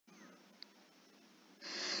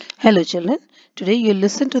Hello children, today you'll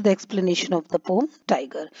listen to the explanation of the poem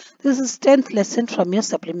Tiger. This is 10th lesson from your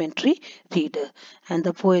supplementary reader and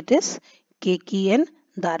the poet is Keki and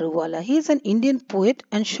Daruwalla. He is an Indian poet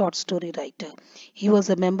and short story writer. He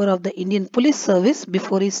was a member of the Indian Police Service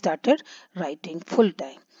before he started writing full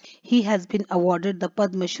time. He has been awarded the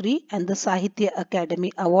Padma Shri and the Sahitya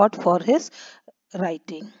Academy Award for his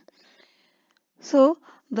writing. So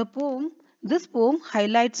this poem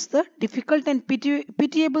highlights the difficult and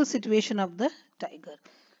pitiable situation of the tiger.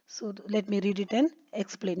 So let me read it and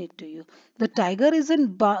explain it to you. The tiger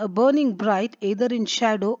isn't burning bright either in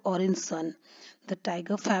shadow or in sun. The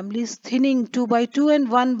tiger family is thinning two by two and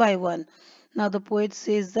one by one. Now the poet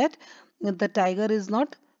says that the tiger is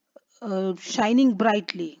not shining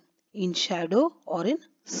brightly in shadow or in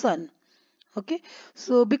sun. Okay,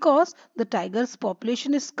 so because the tiger's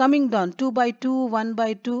population is coming down two by two, one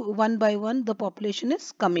by one, the population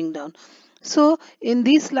is coming down. So in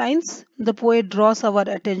these lines, the poet draws our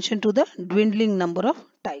attention to the dwindling number of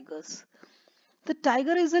tigers. The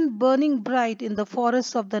tiger isn't burning bright in the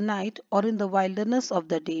forests of the night or in the wilderness of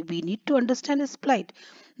the day. We need to understand his plight.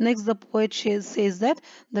 Next, the poet says that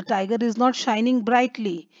the tiger is not shining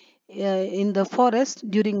brightly in the forest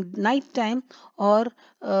during night time or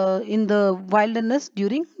in the wilderness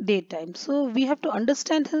during daytime. So we have to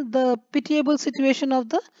understand the pitiable situation of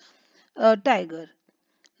the tiger.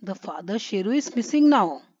 The father Sheru is missing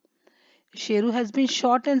now. Sheru has been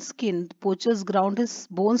shot and skinned. Poachers ground his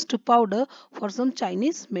bones to powder for some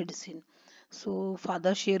Chinese medicine. So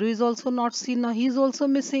Father Sheru is also not seen now. He is also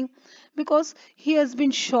missing because he has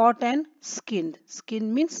been shot and skinned.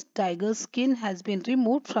 Skin means tiger's skin has been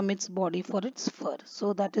removed from its body for its fur.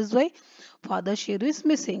 So that is why Father Sheru is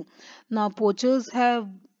missing. Now poachers have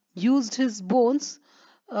used his bones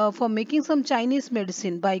for making some Chinese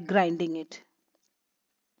medicine by grinding it.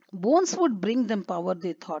 Bones would bring them power,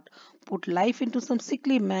 they thought. Put life into some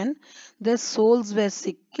sickly man. Their souls were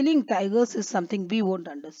sick. Killing tigers is something we won't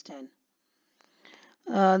understand.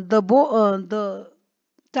 The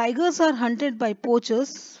tigers are hunted by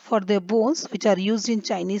poachers for their bones, which are used in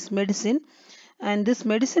Chinese medicine. And this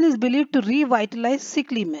medicine is believed to revitalize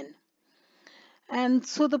sickly men. And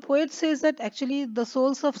so the poet says that actually the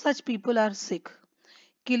souls of such people are sick.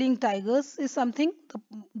 Killing tigers is something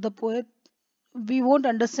the poet we won't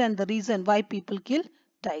understand the reason why people kill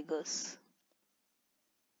tigers.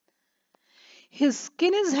 His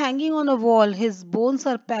skin is hanging on a wall, his bones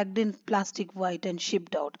are packed in plastic white and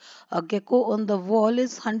shipped out. A gecko on the wall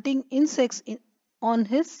is hunting insects on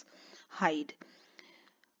his hide.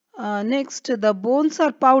 Next, the bones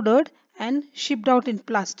are powdered and shipped out in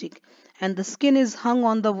plastic, and the skin is hung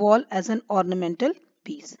on the wall as an ornamental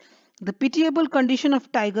piece. The pitiable condition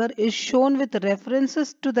of tiger is shown with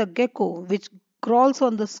references to the gecko which crawls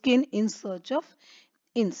on the skin in search of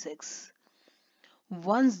insects.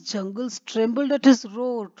 Once jungles trembled at his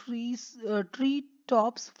roar, tree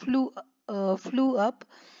tops flew up,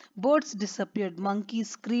 birds disappeared, monkeys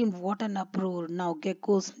screamed, what an uproar! Now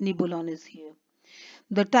geckos nibble on his hair.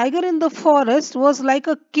 The tiger in the forest was like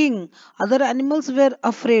a king. Other animals were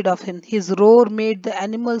afraid of him. His roar made the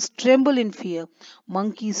animals tremble in fear.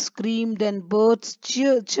 Monkeys screamed and birds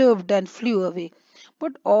chirped and flew away.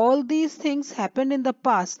 But all these things happened in the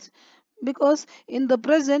past because in the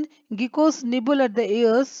present, geckos nibble at the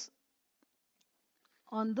ears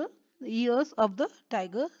on the ears of the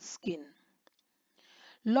tiger skin.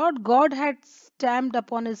 Lord God had stamped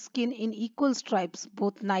upon his skin in equal stripes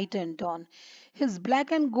both night and dawn. His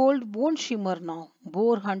black and gold won't shimmer now.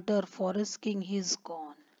 Boar hunter, forest king, he's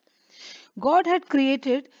gone. God had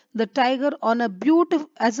created the tiger on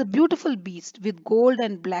as a beautiful beast with gold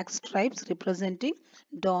and black stripes representing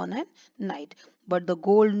dawn and night. But the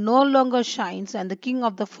gold no longer shines, and the king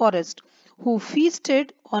of the forest, who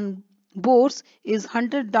feasted on boars, is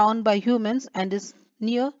hunted down by humans and is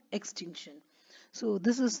near extinction. So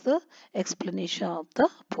this is the explanation of the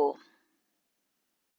poem.